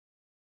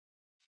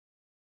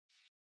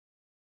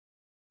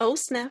 Oh,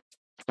 snap.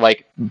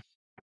 Like,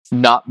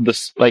 not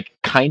this, like,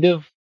 kind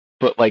of,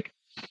 but like,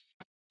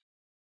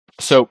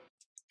 so,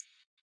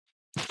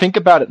 think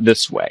about it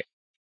this way.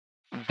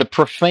 The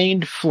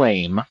profaned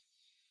flame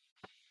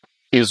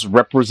is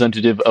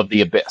representative of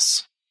the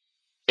abyss.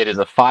 It is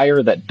a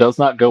fire that does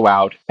not go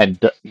out and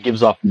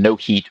gives off no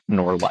heat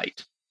nor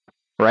light.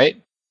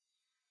 Right?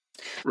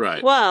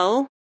 Right.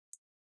 Well,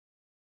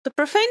 the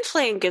profane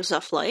flame gives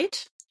off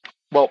light.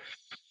 Well,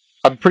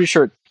 I'm pretty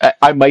sure,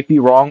 I might be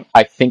wrong.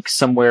 I think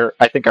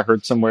I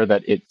heard somewhere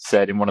that it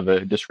said in one of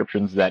the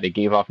descriptions that it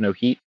gave off no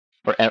heat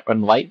or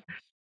light.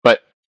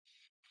 But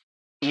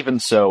even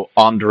so,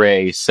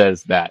 Andre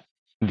says that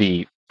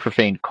the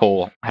profaned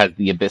coal has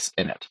the abyss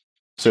in it.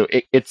 So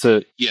it's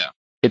a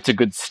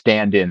good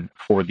stand-in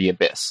for the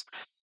abyss.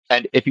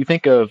 And if you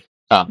think of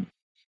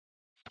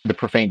the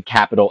profaned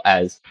capital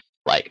as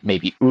like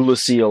maybe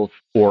Ulasil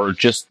or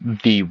just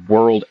the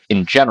world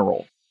in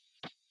general,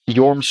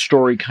 Yorm's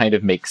story kind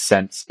of makes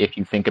sense if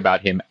you think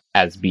about him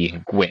as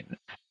being Gwyn.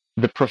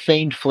 The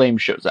profaned flame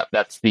shows up.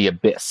 That's the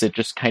abyss. It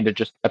just kind of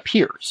just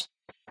appears.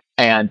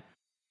 And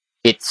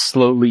it's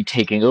slowly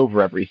taking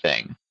over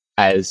everything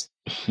as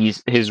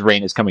his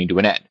reign is coming to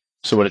an end.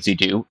 So what does he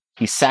do?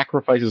 He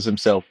sacrifices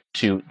himself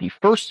to the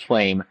first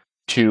flame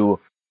to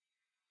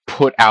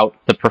put out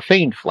the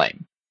profaned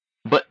flame.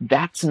 But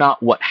that's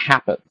not what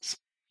happens.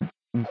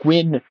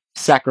 Gwyn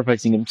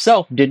sacrificing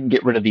himself didn't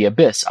get rid of the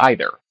abyss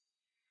either.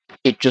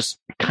 It just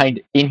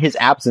in his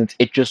absence,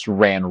 it just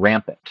ran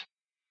rampant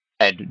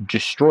and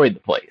destroyed the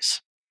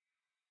place.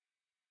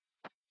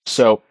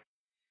 So,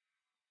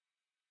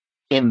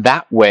 in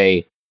that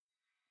way,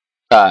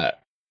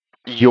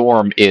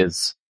 Yorm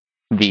is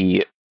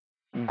the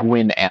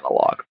Gwyn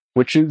analog,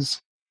 which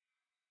is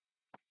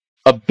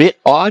a bit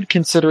odd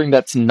considering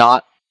that's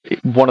not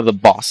one of the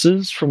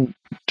bosses from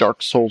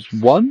Dark Souls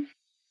 1,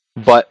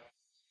 but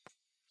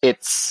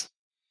it's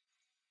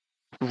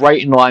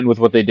right in line with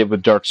what they did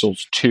with Dark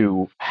Souls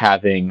 2,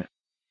 having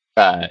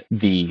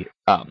the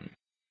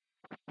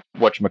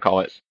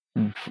whatchamacallit,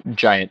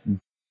 giant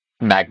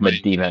magma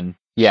demon.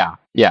 Yeah.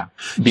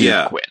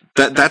 Gwyn.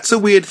 That's a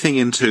weird thing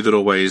into that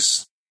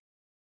always.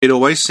 It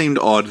always seemed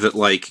odd that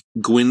like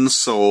Gwyn's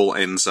soul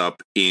ends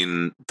up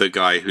in the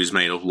guy who's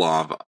made of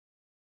lava,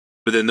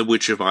 but then the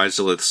Witch of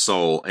Izalith's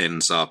soul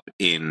ends up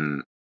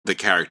in the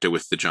character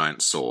with the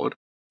giant sword.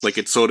 Like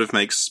it sort of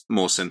makes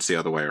more sense the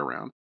other way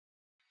around.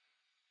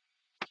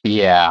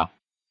 Yeah.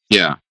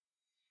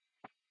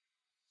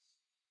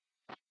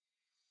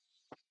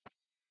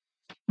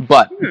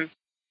 But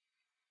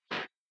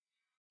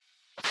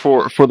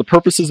for the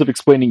purposes of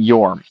explaining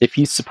Yorm, if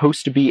he's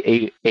supposed to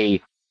be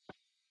a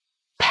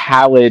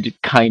pallid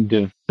kind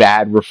of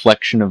bad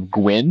reflection of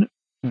Gwyn,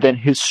 then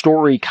his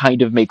story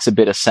kind of makes a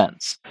bit of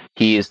sense.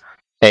 He's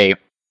a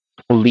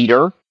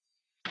leader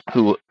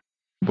who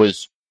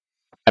was,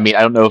 I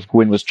don't know if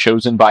Gwyn was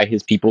chosen by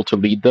his people to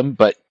lead them,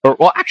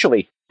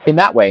 actually, in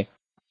that way,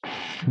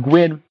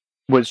 Gwyn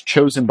was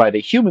chosen by the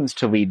humans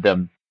to lead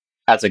them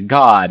as a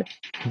god,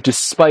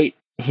 despite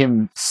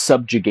him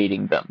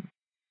subjugating them,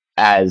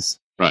 as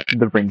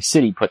the Ring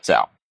City puts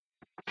out.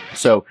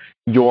 So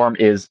Yorm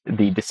is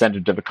the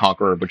descendant of a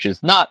conqueror, which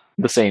is not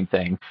the same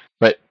thing,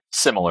 but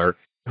similar,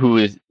 who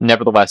is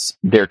nevertheless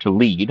there to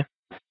lead.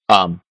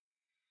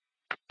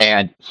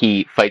 And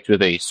he fights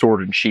with a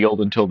sword and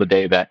shield until the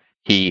day that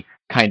he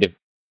kind of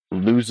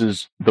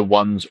loses the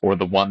one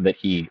that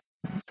he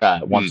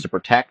wants to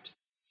protect.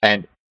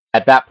 And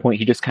at that point,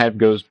 he just kind of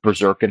goes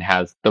berserk and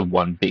has the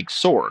one big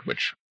sword,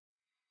 which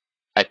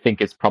I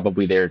think is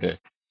probably there to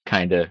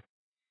kind of,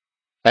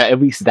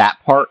 at least that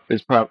part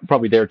is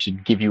probably there to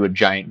give you a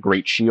giant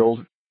great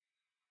shield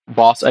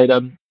boss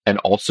item, and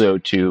also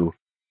to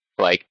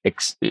like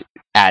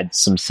add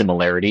some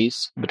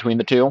similarities between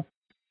the two.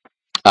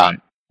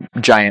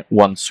 Giant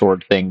one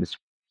sword things,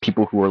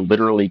 people who are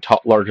literally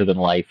larger than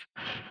life.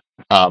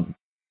 And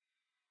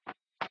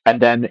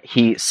then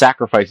he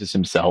sacrifices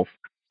himself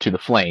to the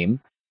flame,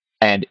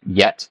 and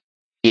yet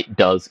it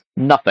does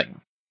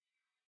nothing.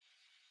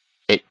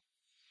 It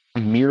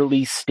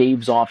merely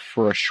staves off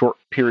for a short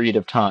period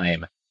of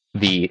time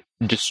the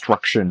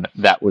destruction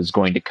that was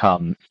going to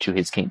come to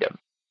his kingdom.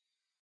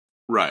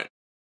 Right.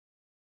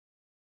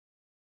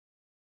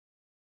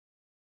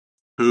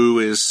 Who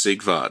is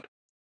Sigvard?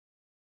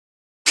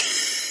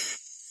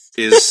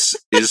 Is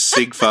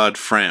Sigvard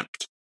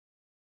Frampt?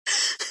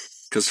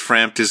 Because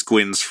Frampt is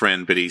Gwyn's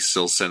friend, but he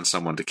still sends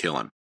someone to kill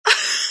him.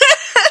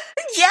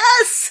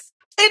 Yes!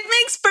 It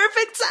makes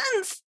perfect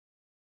sense!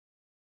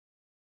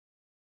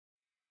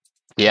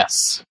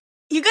 Yes.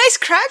 You guys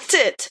cracked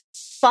it!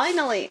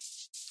 Finally.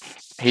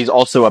 He's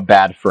also a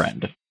bad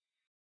friend.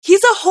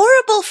 He's a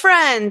horrible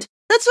friend!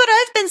 That's what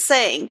I've been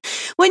saying.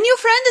 When your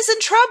friend is in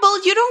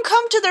trouble, you don't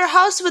come to their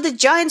house with a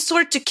giant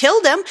sword to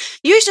kill them.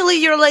 Usually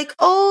you're like,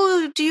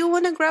 oh, do you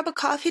want to grab a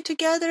coffee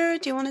together?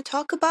 Do you want to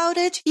talk about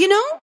it? You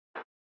know?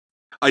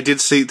 I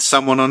did see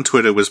someone on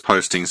Twitter was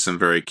posting some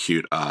very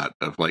cute art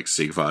of like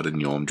Sigvard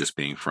and Yorm just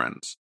being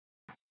friends.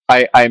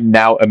 I'm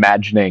now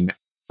imagining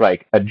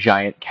like a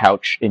giant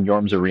couch in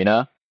Yorm's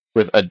arena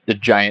with a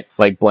giant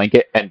like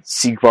blanket and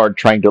Sigvard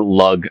trying to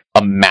lug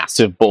a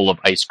massive bowl of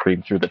ice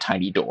cream through the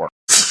tiny door.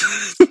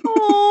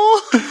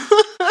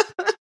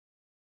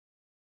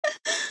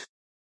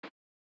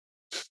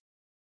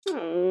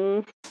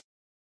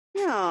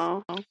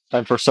 Oh.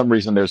 And for some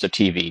reason, there's a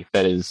TV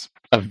that is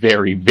a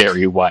very,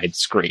 very wide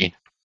screen.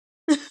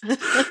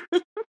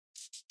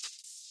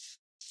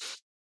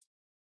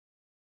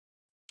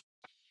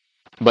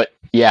 But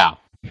yeah,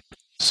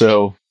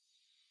 so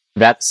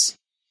that's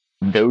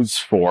those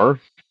four.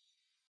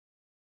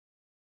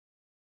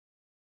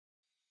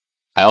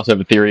 I also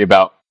have a theory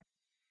about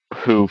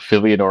who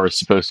Filianor is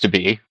supposed to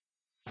be,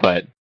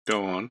 but...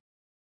 Go on.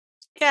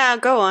 Yeah,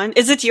 go on.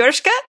 Is it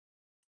Yorshka?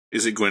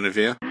 Is it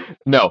Guinevere?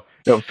 No,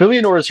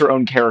 Filianor is her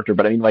own character,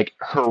 but I mean, like,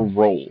 her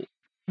role.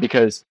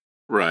 Because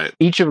right.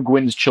 Each of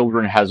Gwyn's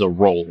children has a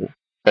role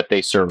that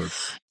they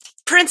serve.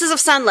 Princess of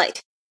Sunlight.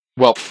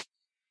 Well,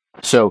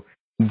 so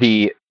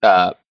the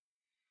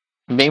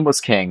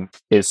Nameless King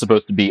is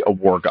supposed to be a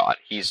war god.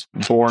 He's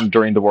born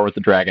during the war with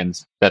the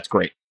dragons. That's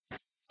great.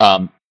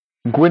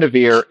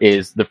 Guinevere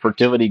is the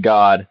fertility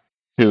god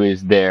who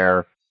is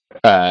there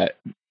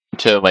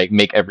to like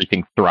make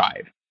everything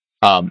thrive.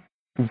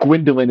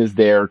 Gwendolyn is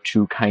there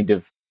to kind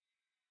of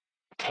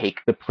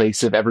take the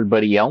place of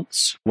everybody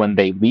else when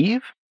they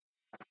leave.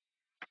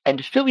 And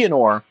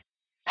Filianor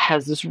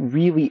has this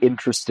really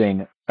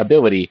interesting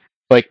ability,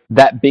 like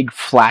that big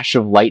flash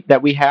of light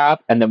that we have,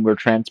 and then we're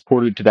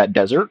transported to that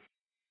desert.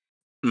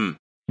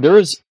 There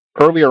is,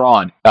 earlier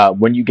on,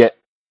 when you get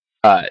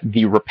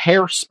the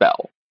repair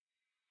spell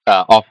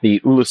off the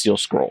Ulasil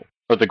scroll,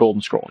 or the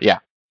Golden Scroll, yeah,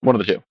 one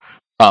of the two.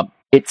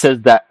 It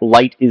says that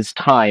light is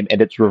time,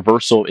 and its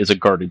reversal is a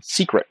guarded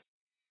secret.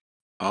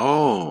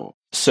 Oh.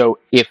 So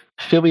if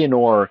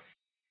Filianor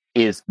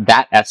is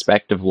that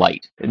aspect of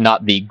light,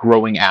 not the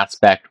growing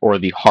aspect, or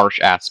the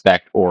harsh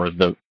aspect, or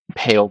the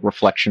pale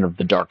reflection of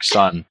the dark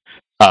sun,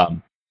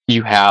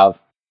 you have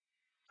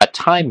a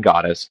time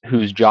goddess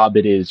whose job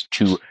it is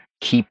to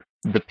keep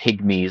the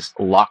pygmies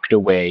locked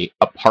away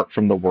apart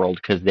from the world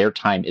because their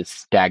time is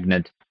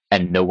stagnant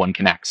and no one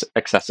can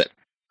access it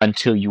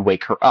until you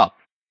wake her up.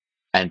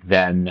 And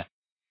then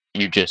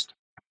you just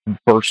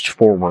burst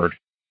forward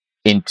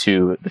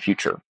into the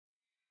future.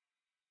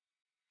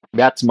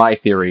 That's my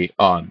theory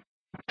on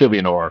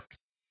Filianor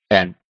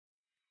and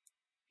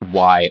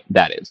why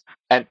that is.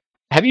 And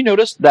have you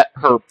noticed that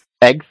her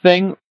egg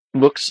thing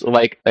looks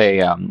like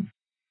a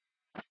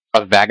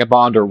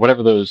vagabond or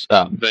whatever those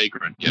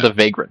vagrant, yeah. The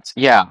vagrants.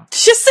 Yeah.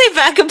 Just say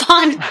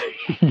vagabond.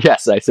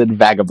 Yes, I said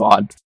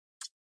vagabond.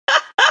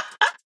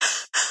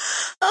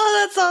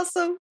 Oh, that's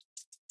awesome.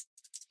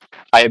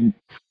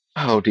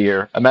 Oh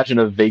dear. Imagine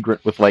a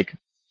vagrant with like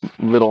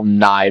little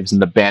knives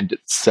and the bandit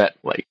set,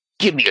 like,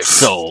 give me your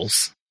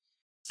souls.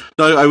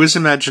 No, I was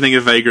imagining a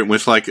vagrant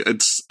with like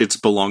its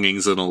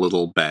belongings in a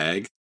little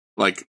bag,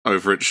 like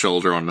over its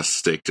shoulder on a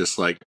stick, just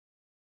like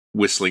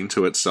whistling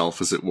to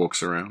itself as it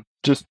walks around.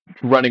 Just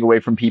running away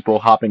from people,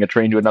 hopping a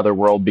train to another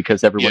world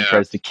because everyone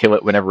tries to kill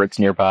it whenever it's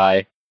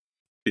nearby.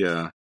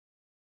 Yeah.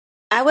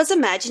 I was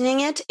imagining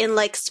it in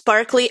like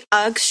sparkly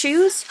Ugg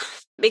shoes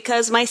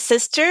because my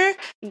sister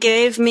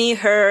gave me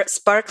her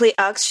sparkly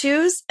Ugg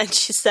shoes and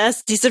she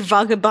says these are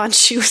vagabond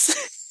shoes.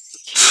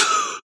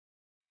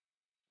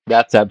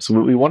 That's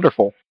absolutely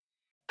wonderful.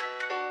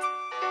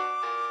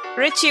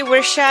 Richie,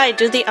 we're shy.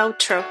 Do the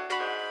outro.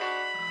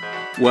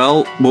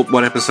 Well,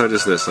 what episode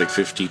is this? Like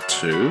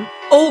 52?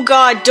 Oh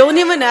god, don't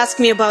even ask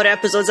me about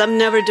episodes. I'm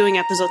never doing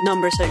episode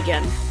numbers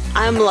again.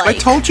 I'm like... I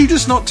told you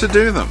just not to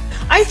do them.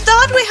 I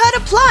thought we had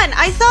a plan.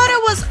 I thought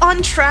I was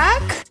on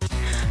track.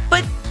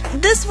 But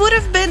this would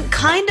have been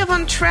kind of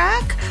on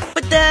track.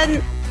 But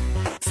then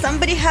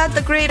somebody had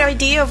the great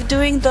idea of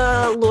doing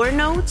the lore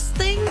notes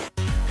thing.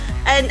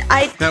 And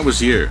That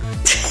was you.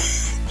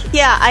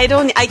 Yeah, I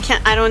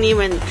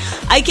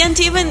can't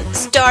even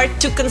start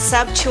to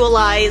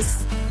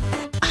conceptualize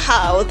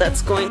how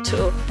that's going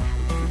to...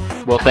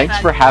 Well, thanks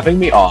for having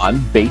me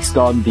on. Based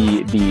on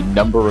the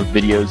number of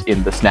videos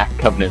in the Snack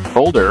Covenant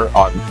folder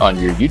on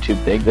your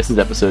YouTube thing, this is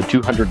episode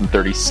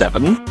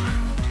 237.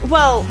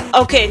 Well,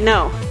 okay,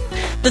 no.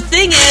 The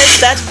thing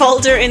is, that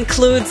folder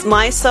includes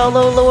my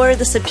solo lore,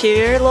 the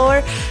Superior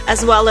lore,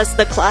 as well as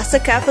the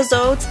classic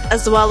episodes,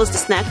 as well as the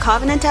Snack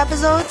Covenant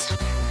episodes.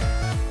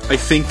 I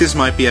think this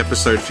might be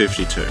episode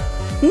 52.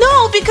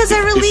 No, because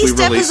I released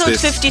release episode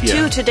this,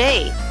 52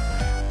 today.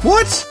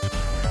 What?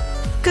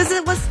 Because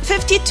it was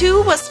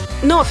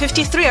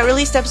 53. I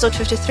released episode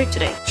 53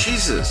 today.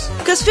 Jesus.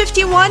 Because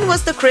 51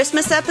 was the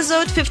Christmas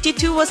episode,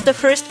 52 was the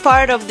first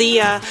part of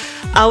the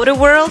Outer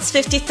Worlds,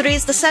 53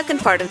 is the second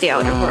part of the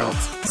Outer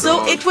Worlds. So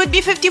God. it would be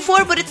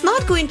 54, but it's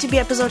not going to be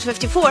episode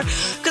 54,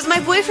 because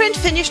my boyfriend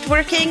finished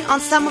working on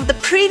some of the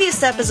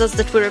previous episodes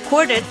that we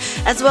recorded,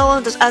 as well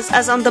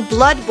as on the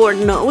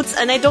Bloodborne notes,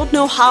 and I don't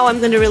know how I'm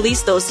going to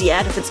release those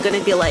yet, if it's going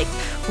to be like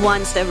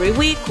once every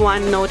week,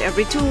 one note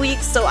every 2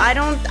 weeks, so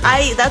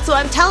that's what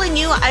I'm telling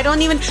you, I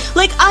don't even,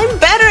 like, I'm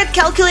better at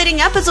calculating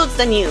episodes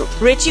than you.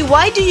 Richie,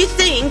 why do you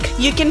think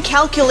you can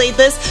calculate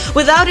this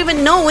without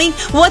even knowing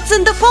what's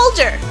in the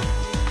folder?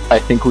 I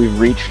think we've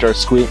reached our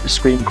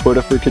screen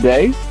quota for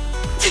today.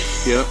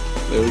 Yep,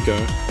 there we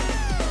go.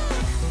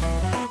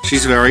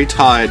 She's very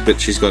tired,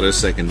 but she's got her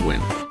second win.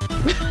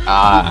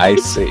 Ah, I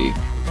see.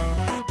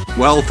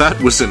 Well,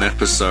 that was an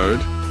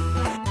episode.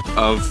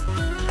 of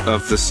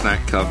the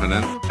Snack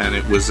Covenant, and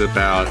it was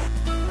about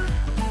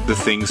the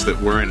things that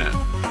were in it,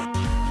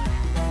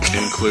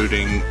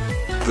 including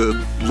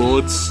the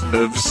Lords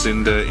of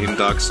Cinder in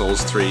Dark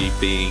Souls 3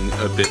 being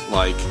a bit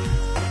like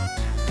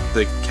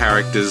the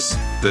characters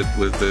that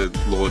were the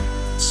Lord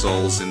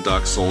Souls in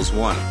Dark Souls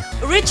 1.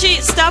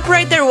 Richie, stop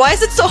right there. Why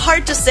is it so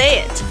hard to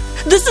say it?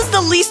 This is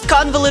the least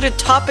convoluted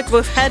topic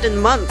we've had in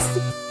months.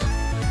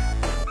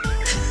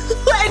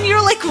 And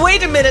you're like,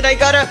 wait a minute, I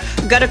gotta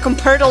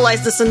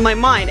compartmentalize this in my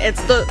mind.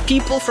 It's the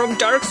people from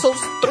Dark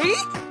Souls 3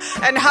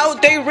 and how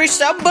they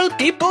resemble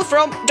people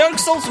from Dark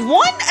Souls 1,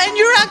 and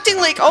you're acting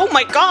like, oh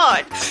my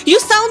god. You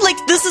sound like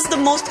this is the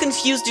most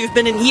confused you've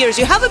been in years.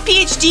 You have a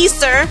PhD,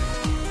 sir.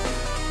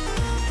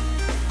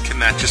 Can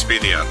that just be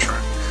the outro?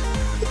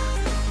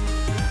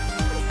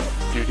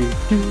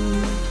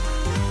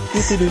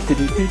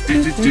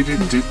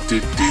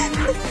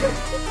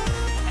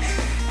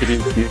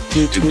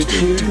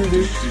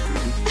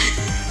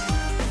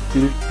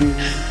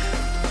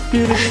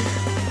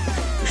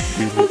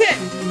 Okay,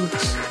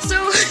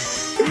 so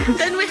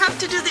then we have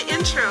to do the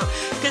intro,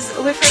 because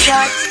we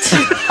forgot to...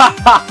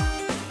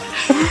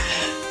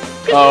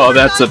 Oh,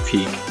 that's a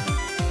peak.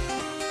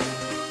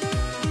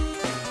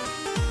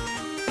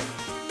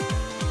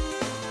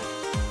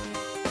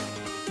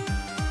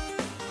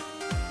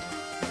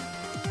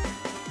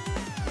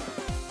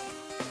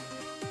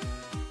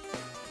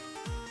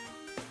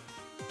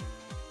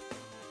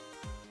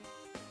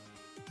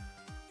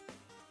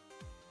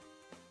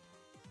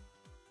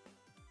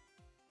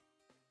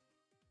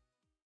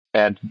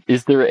 And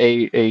is there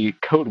a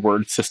code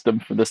word system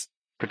for this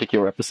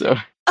particular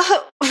episode?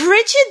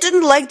 Richie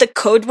didn't like the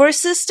code word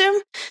system,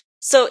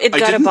 so it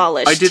got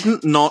abolished. I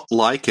didn't not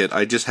like it.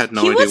 I just had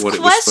no idea what it was supposed to be.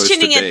 He was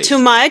questioning it too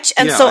much,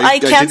 and so I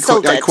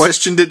cancelled it. I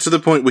questioned it to the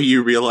point where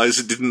you realized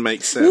it didn't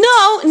make sense.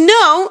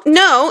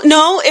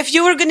 No. If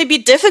you were going to be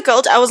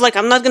difficult, I was like,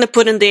 I'm not going to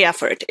put in the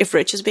effort if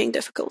Rich is being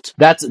difficult.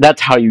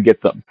 That's how you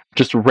get them.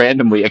 Just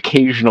randomly,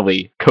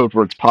 occasionally, code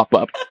words pop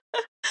up.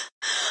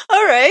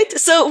 All right,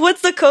 so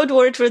what's the code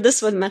word for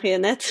this one,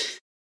 Marionette?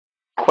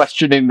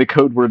 Questioning the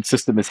code word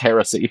system is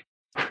heresy.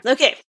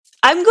 Okay,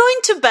 I'm going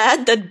to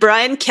bet that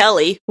Brian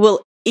Kelly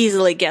will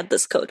easily get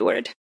this code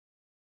word.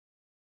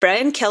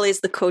 Brian Kelly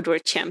is the code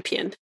word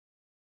champion.